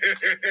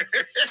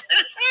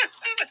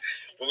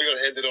 But we're going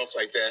to end it off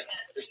like that.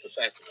 This is the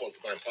Facts of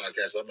Porcupine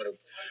podcast. I'm going to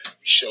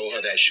show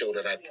her that show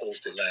that I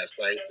posted last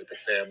night with the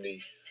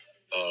family.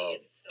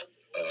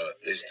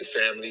 It's the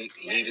Family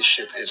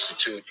Leadership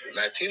Institute.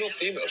 Latino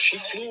female. She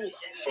flew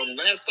from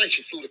last night.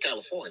 She flew to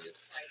California.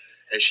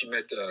 And she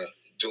met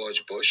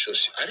George Bush.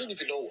 So I didn't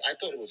even know. I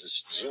thought it was a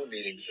Zoom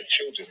meeting for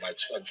children, my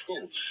son's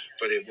school.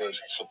 But it was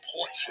a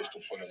support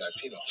system for the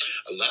Latino.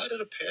 A lot of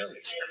the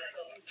parents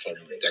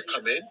that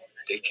come in,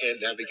 they can't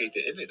navigate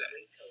the internet.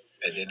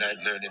 And they're not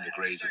learning the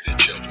grades of their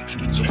children.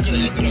 So we're going to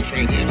end it up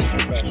right there. This is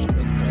the Fast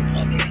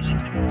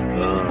Podcast.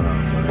 Oh,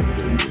 my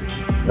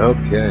goodness.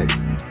 Okay.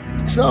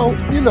 So,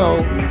 you know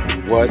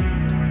what?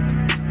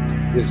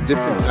 There's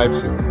different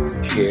types of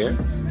care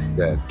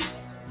that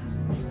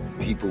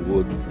people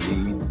would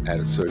need at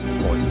a certain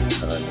point in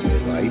time in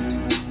their life,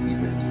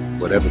 even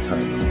whatever time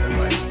in their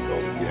life. So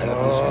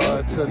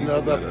it's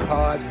another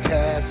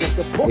podcast of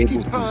the able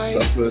to Porcupine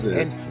suffer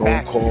the and phone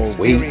Facts call,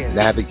 experience.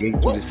 wait, navigate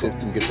through the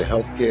system, get the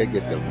health care,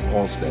 get them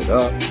all set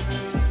up.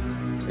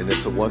 And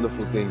it's a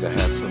wonderful thing to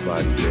have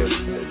somebody there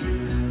for you,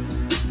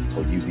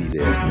 or you be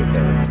there for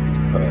them,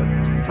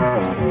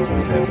 because you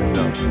never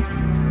know.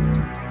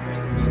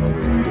 And it's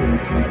always good to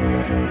have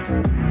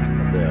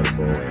that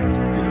available. And,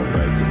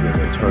 like if you're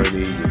an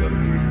attorney,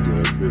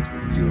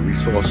 you're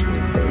resourceful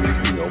because,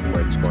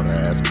 friends want to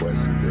ask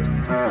questions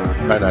and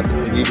try not to.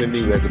 And even me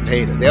as a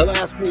painter, they'll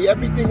ask me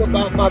everything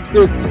about my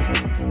business.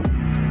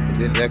 And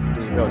then next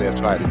thing you know, they'll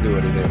try to do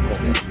it and they'll call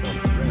me on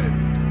the phone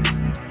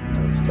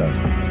and stuff.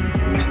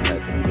 She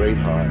has a great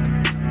heart,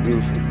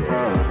 beautiful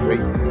girl, great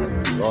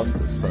family. She lost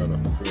her son,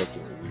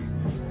 unfortunately.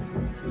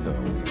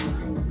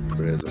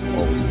 Prayers are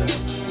always out for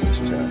this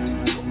child.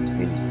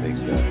 Anything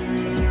that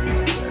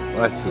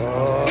my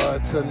sister.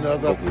 It's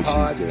another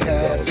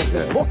podcast of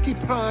the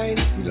Porcupine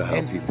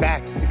and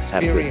Facts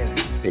experience.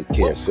 Have to take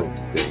care of certain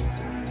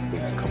things.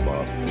 Things come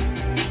up.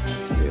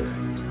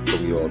 So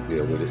we all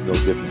deal with it. No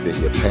different than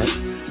your pet.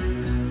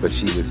 But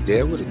she was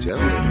there with a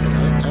gentleman, and I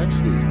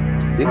actually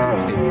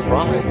didn't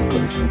cry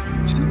because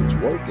she was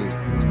working,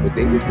 but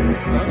they were doing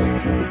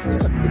signs.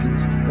 But he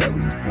was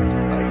very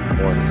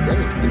honest.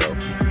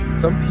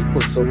 Some people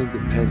are so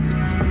independent,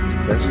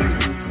 especially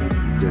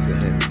there's a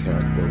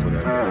handicap or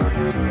whatever,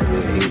 and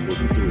they're able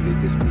to do it. They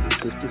just need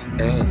assistance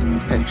and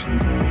protection.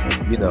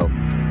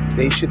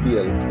 They should be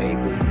able to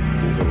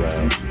move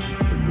around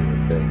and do a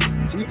thing.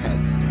 She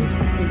has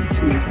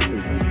 62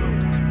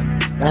 caseloads.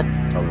 That's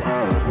a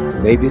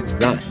lot. Maybe it's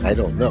not. I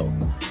don't know.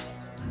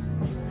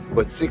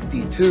 But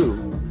 62,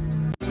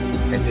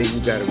 and then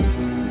you got to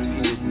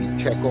repeatedly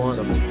check on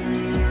them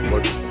and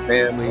work with the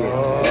family.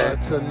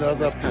 It's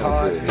another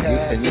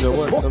podcast. And you know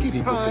what? Some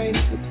people can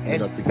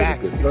and to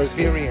Facts get a good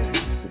experience.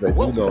 But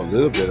you know a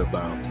little bit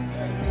about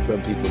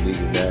some people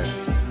needing that,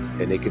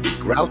 and they could be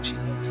grouchy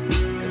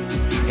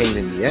and pain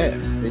in the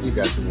ass. Then you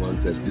got the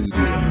ones that do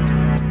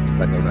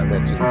like when I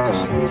mentioned,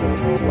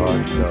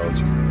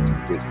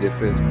 there's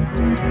different people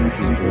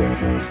that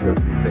do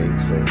certain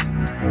things. So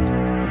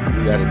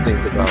we got to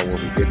think about when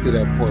we get to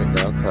that point in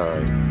our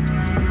time,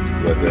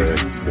 whether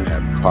you can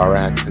have a car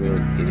accident,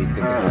 anything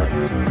to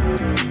happen.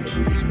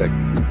 We respect the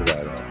people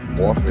that are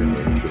offering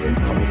their care,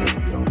 coming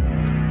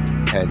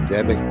in,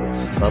 pandemic was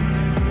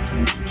something,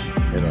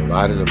 and a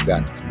lot of them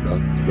got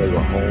stuck. They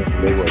were home.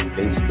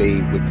 They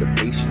stayed with the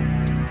patient.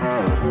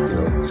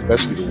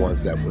 Especially the ones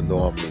that were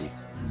normally,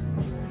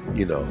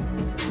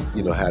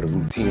 had a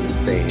routine of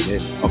staying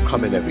in or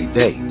coming every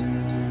day.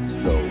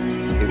 So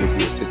it would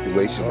be a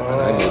situation.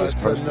 And I know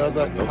this person.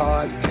 Another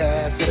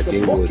podcast of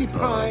the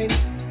Porcupine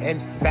and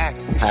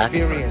Facts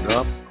experience.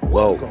 Enough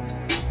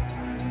clothes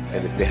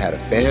And if they had a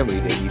family,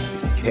 they needed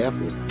to be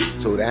careful.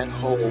 So that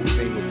whole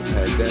thing with the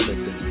pandemic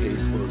and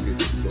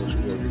caseworkers and social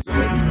workers and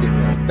everything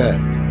like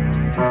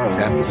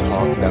that was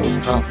hard, that was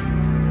tough.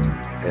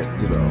 And,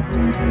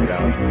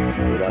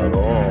 without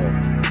all,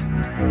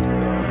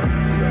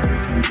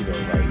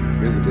 like,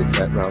 there's a big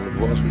fat round of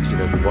applause for each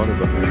and every one of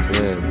them. And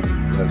then we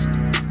blessed,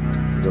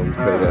 we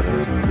pray that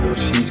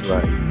she's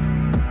right.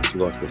 She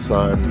lost her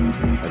son.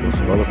 I know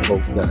some other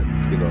folks that,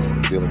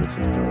 are dealing with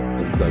some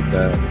things like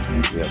that.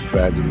 We have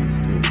tragedies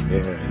here and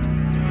there. And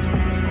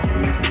it's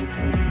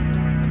hard.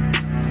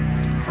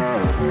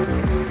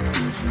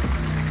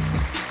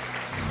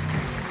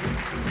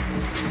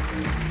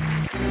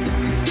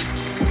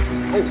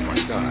 Oh my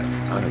God,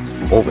 I'm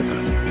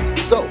overtime.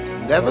 So,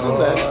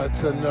 nevertheless,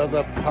 it's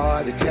another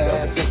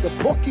podcast of the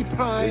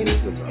Porcupine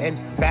and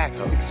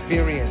Facts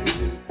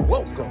Experience.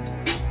 Welcome.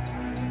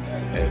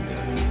 And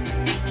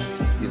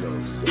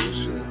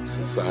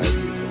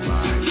society is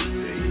alive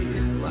today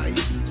in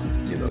life.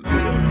 New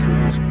York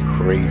City is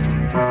crazy.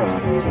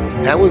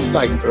 That was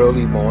like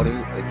early morning.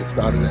 Like it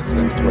started at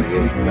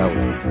 7:28, and I was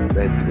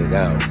venting it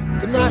out,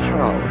 but not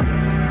horrible.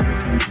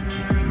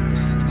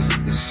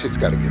 This shit's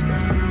got to get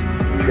better.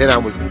 Then I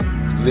was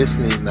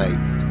listening, like,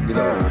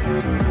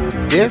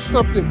 there's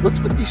something. What's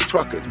with these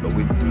truckers? But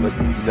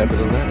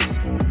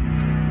nevertheless,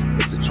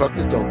 if the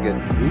truckers don't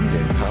get the food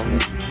in, how the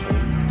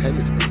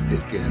tenant's going to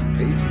take care of the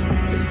patients?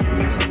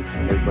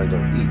 Everybody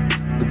going to eat.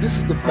 But this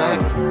is the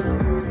facts in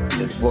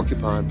the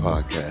Porcupine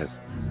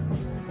Podcast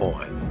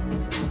on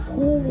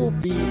who will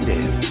be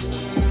there.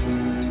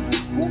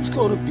 Who's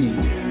going to be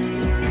there?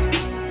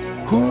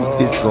 Who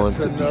is going to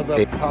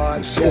be there?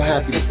 I'm so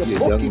happy to see a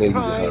young lady with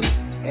her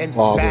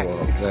father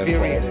or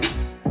grandfather.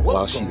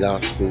 While she's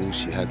out of school,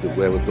 she had the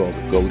wherewithal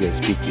to go there and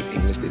speak the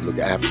English. They look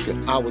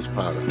African. I was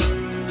proud of her.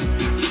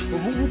 But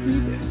who will be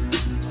there?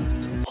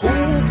 Who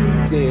will be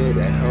there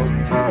to help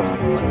you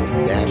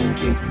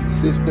navigate the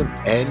system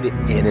and the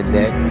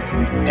internet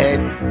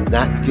and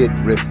not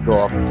get ripped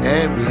off?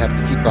 And we have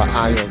to keep our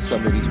eye on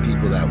some of these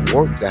people at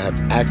work that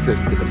have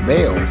access to the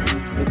mail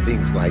and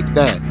things like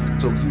that.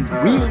 So you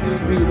really,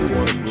 really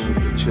want to groom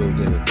your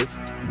children in this.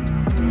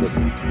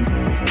 Listen,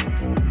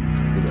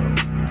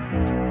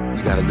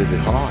 you got to live it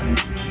hard.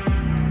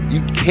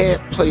 You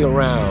can't play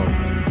around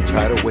and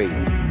try to wait.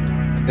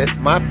 That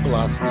my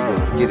philosophy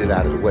was to get it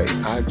out of the way.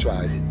 I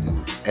tried to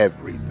do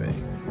everything,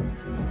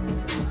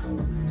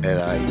 and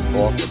I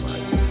offer my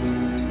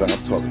assistance. But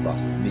I'm talking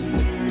about me,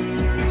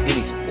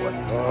 any sport.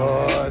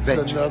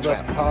 It's another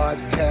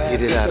podcast.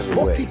 Get it out of the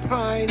way.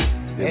 Porcupine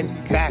and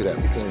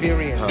Facts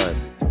Experience.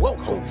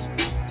 Host,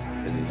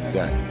 and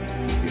then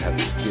you have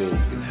the skill,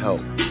 you can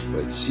help.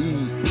 But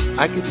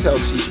I can tell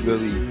she's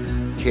really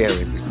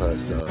caring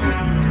because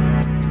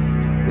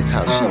it's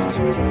how she was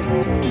raised.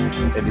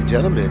 And the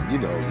gentleman, he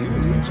was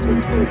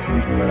really good.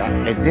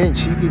 And then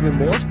she's even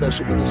more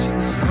special because she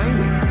was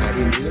signing. I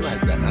didn't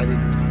realize that. I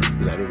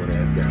didn't want to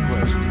ask that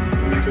question.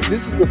 But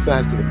this is the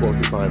Facts of the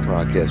Porcupine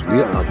Podcast.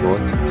 We are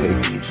going to take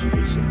a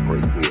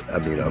break. A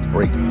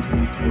break. A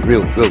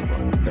real good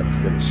one. Got to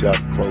finish up,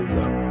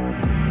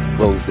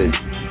 close this.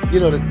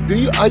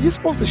 Are you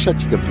supposed to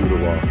shut your computer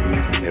off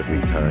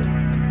every time?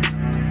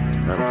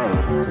 I don't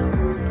know.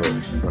 But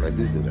when I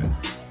do that,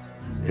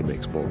 it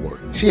makes more work.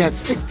 She has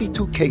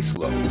 62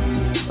 caseloads,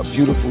 a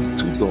beautiful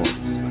 2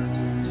 daughters.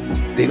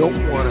 They don't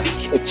want a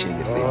kitchen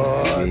if they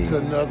it's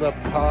another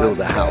build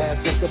a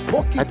house. Of the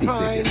Porcupine I think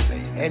they're just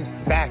saying and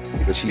Facts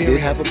But she did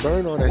have a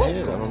burn on her hand.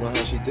 I don't know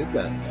how she did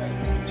that.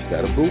 She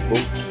got a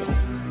boo-boo.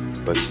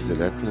 But she's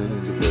an excellent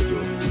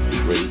individual, a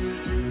great,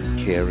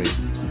 caring,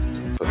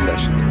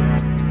 professional,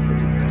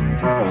 everything.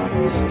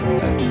 This is the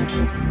Facts of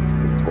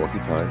the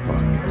Porcupine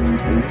Podcast.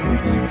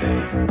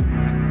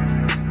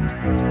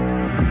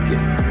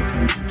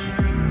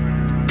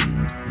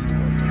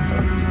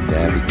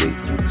 Navigate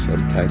through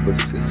some type of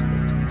system,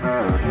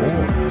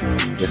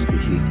 or just to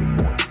hear your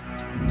voice.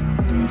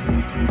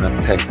 Not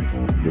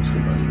texting, give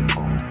somebody a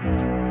call.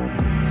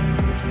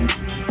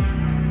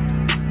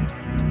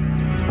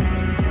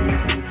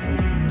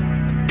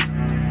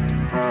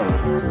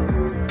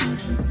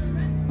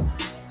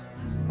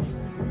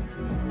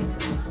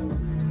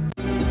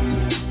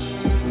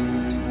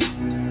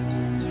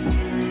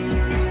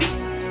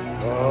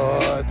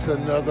 It's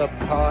another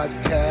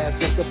podcast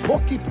of the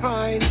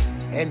Porcupine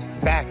and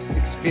Facts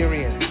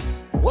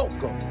Experience.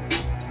 Welcome.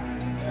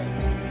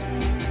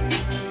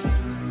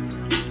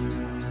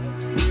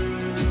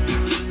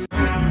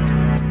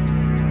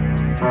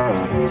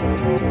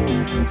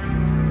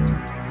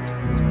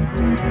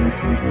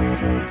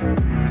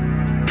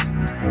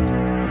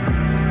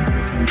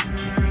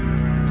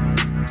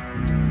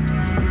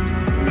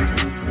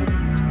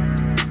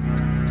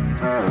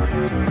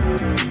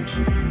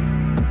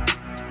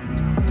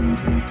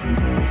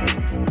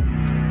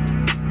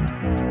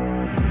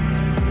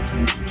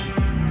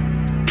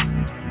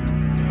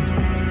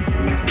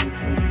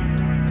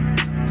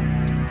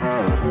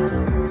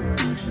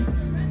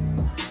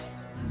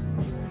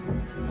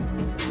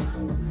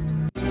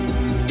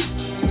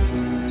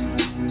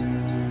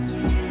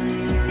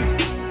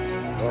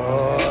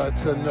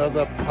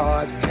 another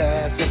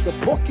podcast of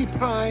the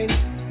Porcupine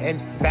and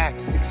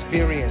Facts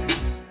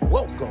Experience.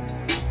 Welcome.